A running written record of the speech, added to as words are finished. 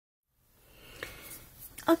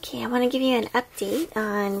Okay, I want to give you an update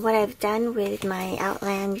on what I've done with my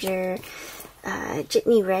Outlander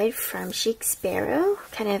Jitney Red from Chic Sparrow.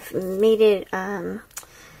 Kind of made it at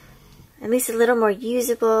least a little more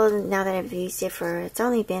usable now that I've used it for, it's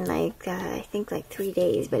only been like, I think like 3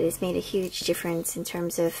 days, but it's made a huge difference in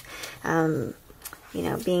terms of, you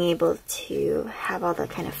know, being able to have all the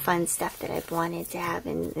kind of fun stuff that I've wanted to have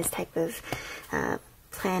in this type of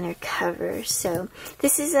planner cover. So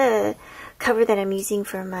this is a cover that I'm using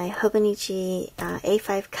for my Hobonichi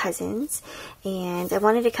A5 Cousins, and I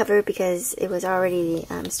wanted a cover because it was already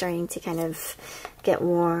starting to kind of get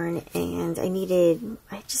worn, and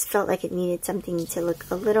I just felt like it needed something to look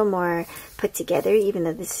a little more put together, even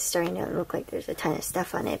though this is starting to look like there's a ton of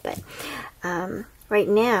stuff on it. But right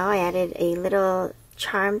now I added a little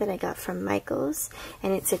charm that I got from Michael's,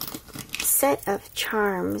 and it's a set of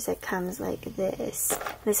charms that comes like this.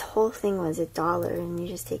 This whole thing was $1, and you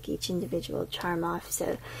just take each individual charm off.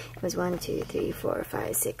 So it was 1, 2, 3, 4,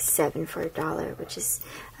 5, 6, 7 for $1, which is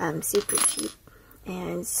super cheap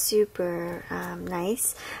and super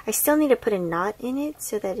nice. I still need to put a knot in it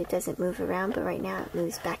so that it doesn't move around, but right now it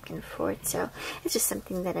moves back and forth, so it's just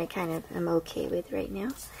something that I kind of am okay with right now.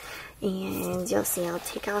 And you'll see I'll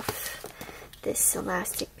take off this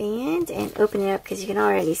elastic band and open it up, because you can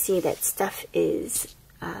already see that stuff is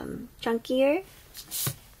chunkier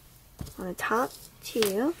on the top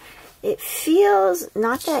too. It feels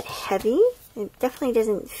not that heavy. It definitely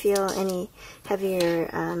doesn't feel any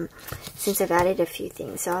heavier since I've added a few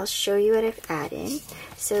things. So I'll show you what I've added.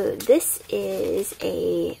 So this is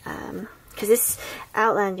a because this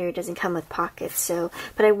Outlander doesn't come with pockets,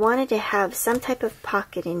 but I wanted to have some type of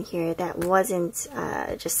pocket in here that wasn't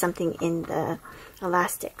just something in the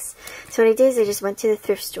elastics. So what I did is I just went to the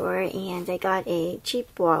thrift store and I got a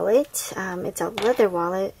cheap wallet. It's a leather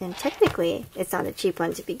wallet, and technically it's not a cheap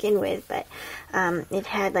one to begin with, but it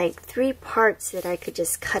had like 3 parts that I could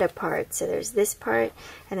just cut apart. So there's this part,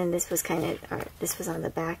 and then this was this was on the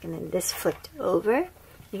back, and then this flipped over.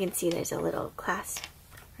 You can see there's a little clasp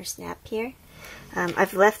or snap here.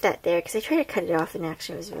 I've left that there because I tried to cut it off, and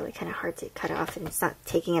actually it was really kind of hard to cut off, and it's not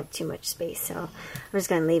taking up too much space, so I'm just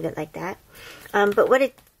going to leave it like that. But what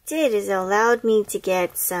it did is it allowed me to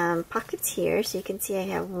get some pockets here. So you can see I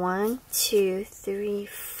have 1, 2, 3,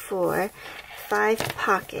 4, 5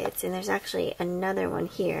 pockets, and there's actually another one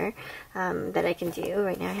here that I can do.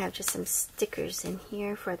 Right now I have just some stickers in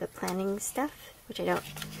here for the planning stuff, which I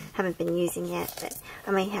haven't been using yet, but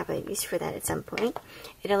I might have a use for that at some point.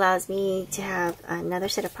 It allows me to have another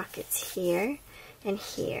set of pockets here and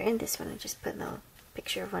here, and this one I just put a little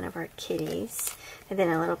picture of one of our kitties, and then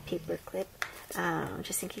a little paper clip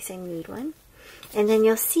just in case I need one. And then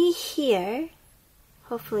you'll see here,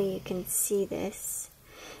 hopefully you can see this,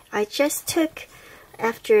 I just took,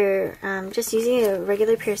 after just using a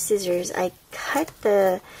regular pair of scissors, I cut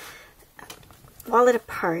the wallet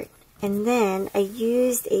apart, and then I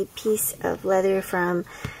used a piece of leather from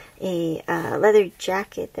a leather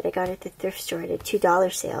jacket that I got at the thrift store at a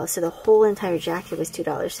 $2 sale. So the whole entire jacket was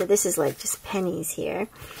 $2. So this is like just pennies here.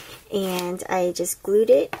 And I just glued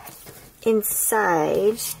it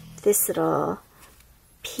inside this little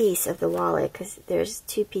piece of the wallet, because there's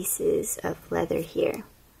 2 pieces of leather here.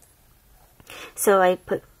 So I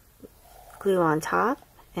put glue on top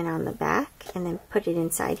and on the back, and then put it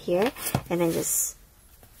inside here, and then just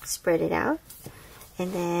spread it out.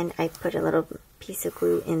 And then I put a little piece of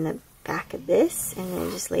glue in the back of this, and then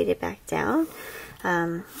just laid it back down.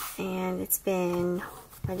 And it's been,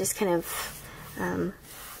 I just kind of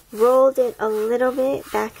rolled it a little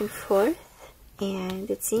bit back and forth, and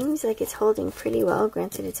it seems like it's holding pretty well.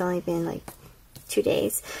 Granted, it's only been like 2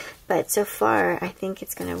 days, but so far I think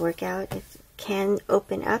it's going to work out. It can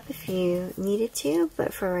open up if you need it to,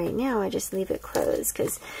 but for right now I just leave it closed,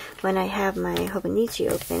 because when I have my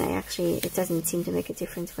Hobonichi open, it doesn't seem to make a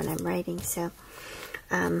difference when I'm writing. So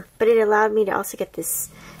but it allowed me to also get this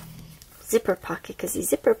zipper pocket, because these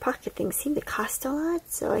zipper pocket things seem to cost a lot.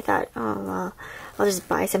 So I thought, oh well, I'll just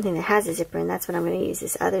buy something that has a zipper, and that's what I'm going to use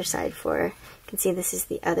this other side for. You can see this is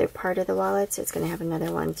the other part of the wallet, so it's going to have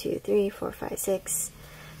another 1, 2, 3, 4, 5, 6,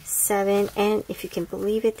 7, and if you can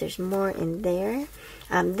believe it, there's more in there.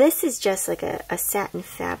 This is just like a satin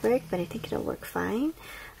fabric, but I think it'll work fine.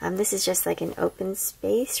 This is just like an open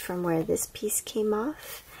space from where this piece came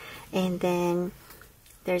off, and then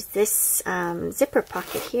there's this zipper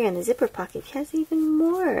pocket here, and the zipper pocket has even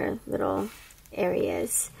more little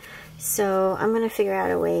areas. So I'm going to figure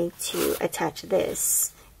out a way to attach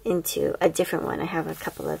this into a different one. I have a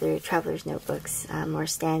couple other traveler's notebooks, more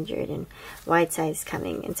standard and wide size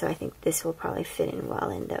coming, and so I think this will probably fit in well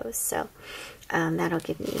in those. So that'll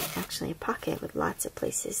give me actually a pocket with lots of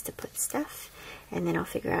places to put stuff. And then I'll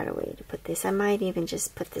figure out a way to put this. I might even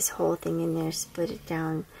just put this whole thing in there, split it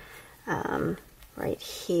down right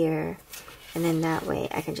here, and then that way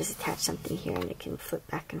I can just attach something here and it can flip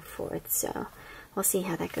back and forth. So we'll see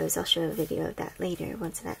how that goes. I'll show a video of that later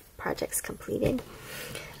once that project's completed.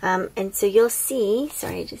 And so you'll see,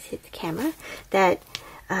 sorry, I just hit the camera, that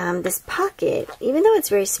this pocket, even though it's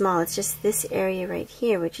very small, it's just this area right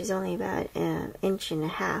here, which is only about 1.5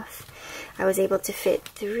 inches. I was able to fit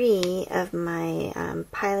 3 of my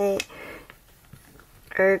Pilot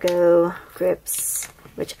Ergo grips,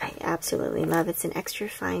 which I absolutely love. It's an extra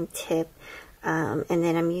fine tip, and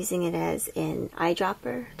then I'm using it as an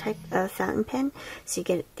eyedropper type of fountain pen. So you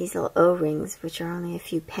get these little O-rings, which are only a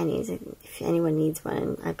few pennies. If anyone needs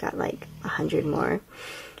one, I've got like 100 more.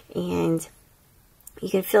 And you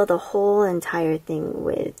can fill the whole entire thing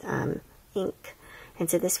with ink. And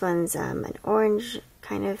so this one's an orange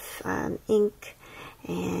kind of ink,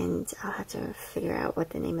 and I'll have to figure out what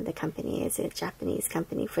the name of the company is. It's a Japanese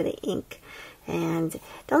company for the ink. And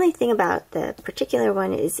the only thing about the particular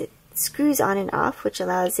one is it screws on and off, which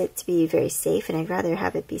allows it to be very safe, and I'd rather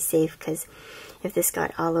have it be safe because if this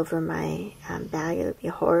got all over my bag, it would be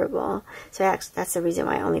horrible. So that's the reason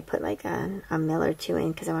why I only put like a mil or 2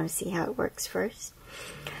 in, because I want to see how it works first.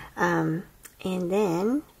 And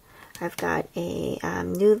then I've got a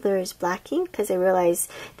Noodler's black ink, because I realized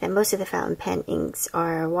that most of the fountain pen inks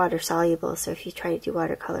are water soluble, so if you try to do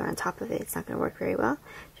watercolor on top of it, it's not going to work very well.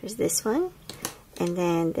 There's this one, and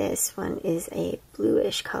then this one is a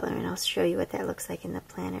bluish color, and I'll show you what that looks like in the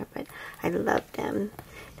planner, but I love them.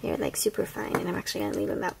 They're like super fine, and I'm actually going to leave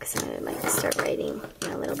them out because I'm going to like start writing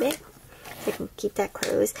in a little bit. So I can keep that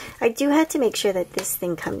closed. I do have to make sure that this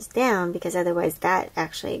thing comes down, because otherwise that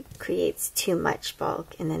actually creates too much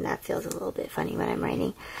bulk, and then that feels a little bit funny when I'm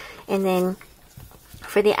writing. And then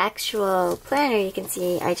for the actual planner, you can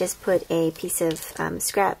see I just put a piece of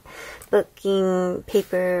scrap booking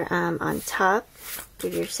paper on top.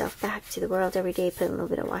 Give yourself back to the world every day. Put a little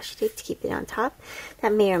bit of washi tape to keep it on top.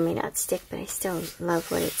 That may or may not stick, but I still love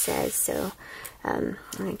what it says, so I'm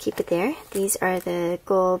going to keep it there. These are the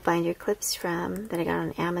gold binder clips that I got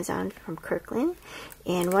on Amazon from Kirkland,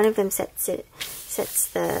 and one of them sets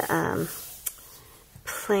the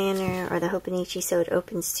planner or the Hobonichi so it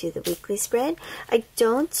opens to the weekly spread. I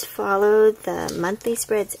don't follow the monthly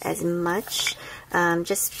spreads as much,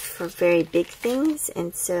 just for very big things,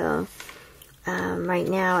 and so right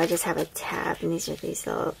now I just have a tab, and these are these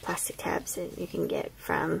little plastic tabs that you can get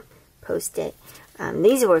from Post-it.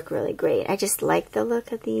 These work really great. I just like the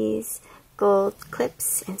look of these gold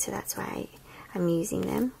clips, and so that's why I'm using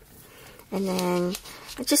them. And then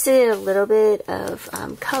I just did a little bit of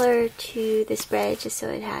color to the spread, just so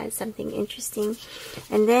it has something interesting.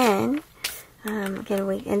 And then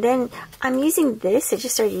and then I'm using this. I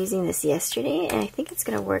just started using this yesterday, and I think it's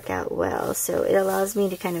going to work out well. So it allows me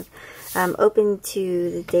to kind of open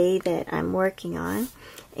to the day that I'm working on.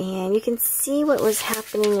 And you can see what was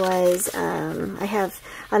happening was I have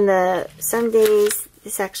on some days,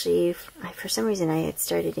 this actually, for some reason I had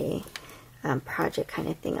started a project kind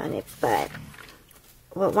of thing on it, but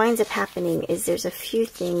what winds up happening is there's a few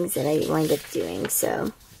things that I wind up doing.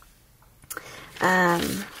 So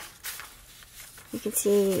you can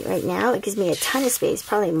see right now it gives me a ton of space,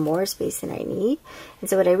 probably more space than I need. And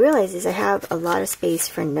so what I realize is I have a lot of space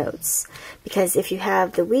for notes, because if you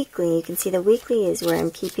have the weekly, you can see the weekly is where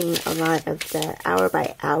I'm keeping a lot of the hour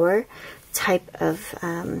by hour type of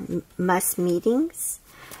must meetings.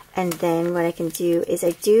 And then what I can do is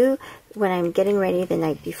I do when I'm getting ready the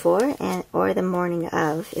night before or the morning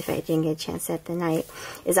of, if I didn't get a chance at the night,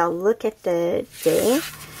 is I'll look at the day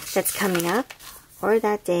that's coming up or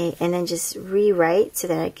that day, and then just rewrite so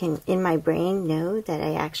that I can, in my brain, know that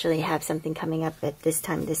I actually have something coming up at this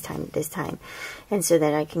time, this time, this time. And so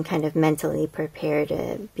that I can kind of mentally prepare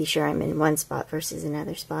to be sure I'm in one spot versus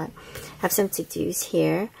another spot. I have some to-dos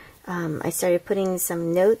here. I started putting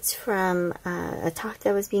some notes from a talk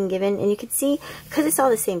that was being given, and you can see, because it's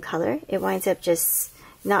all the same color, it winds up just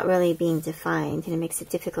not really being defined, and it makes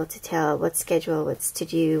it difficult to tell what's schedule, what's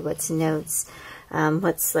to-do, what's notes,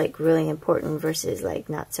 what's like really important versus like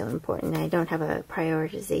not so important. I don't have a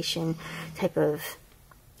prioritization type of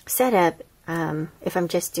setup if I'm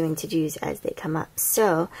just doing to-dos as they come up.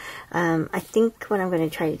 So I think what I'm going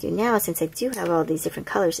to try to do now, since I do have all these different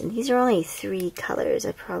colors, and these are only 3 colors,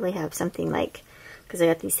 I probably have something like, because I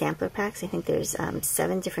got these sampler packs, I think there's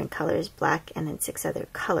 7 different colors, black, and then 6 other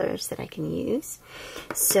colors that I can use.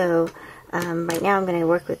 So Right now I'm going to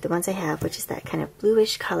work with the ones I have, which is that kind of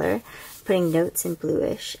bluish color, putting notes in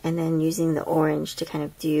bluish, and then using the orange to kind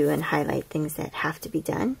of do and highlight things that have to be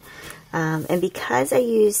done. And because I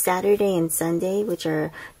use Saturday and Sunday, which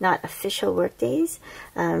are not official work days,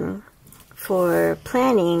 for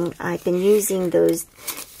planning, I've been using those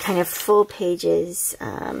kind of full pages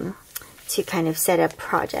to kind of set up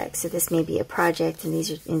projects. So this may be a project, and these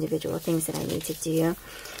are individual things that I need to do.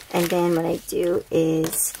 And then what I do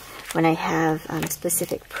is, when I have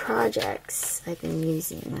specific projects I've been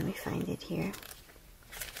using, let me find it here,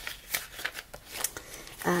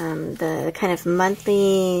 the kind of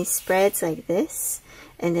monthly spreads like this,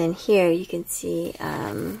 and then here you can see,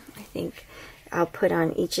 I think I'll put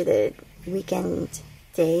on each of the weekend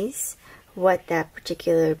days what that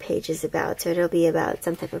particular page is about. So it'll be about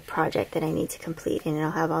some type of project that I need to complete, and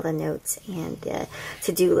I'll have all the notes and the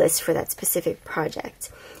to-do list for that specific project.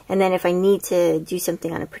 And then if I need to do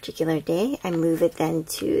something on a particular day, I move it then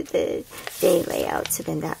to the day layout, so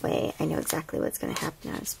then that way I know exactly what's going to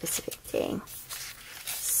happen on a specific day.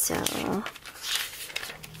 So,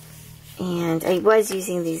 and I was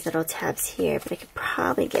using these little tabs here, but I could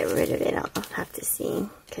probably get rid of it. I'll have to see,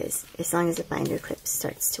 because as long as the binder clip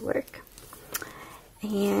starts to work.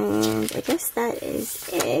 And I guess that is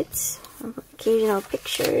it. Occasional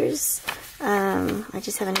pictures. I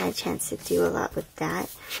just haven't had a chance to do a lot with that.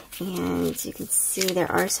 And you can see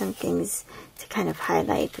there are some things to kind of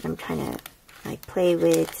highlight that I'm trying to like play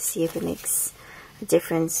with to see if it makes a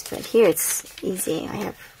difference. But here it's easy. I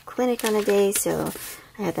have clinic on a day, so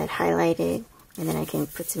I have that highlighted, and then I can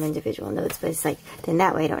put some individual notes. But it's like, then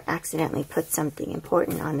that way I don't accidentally put something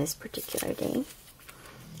important on this particular day.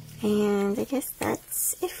 And I guess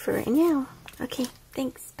that's it for right now. Okay,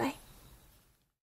 thanks. Bye.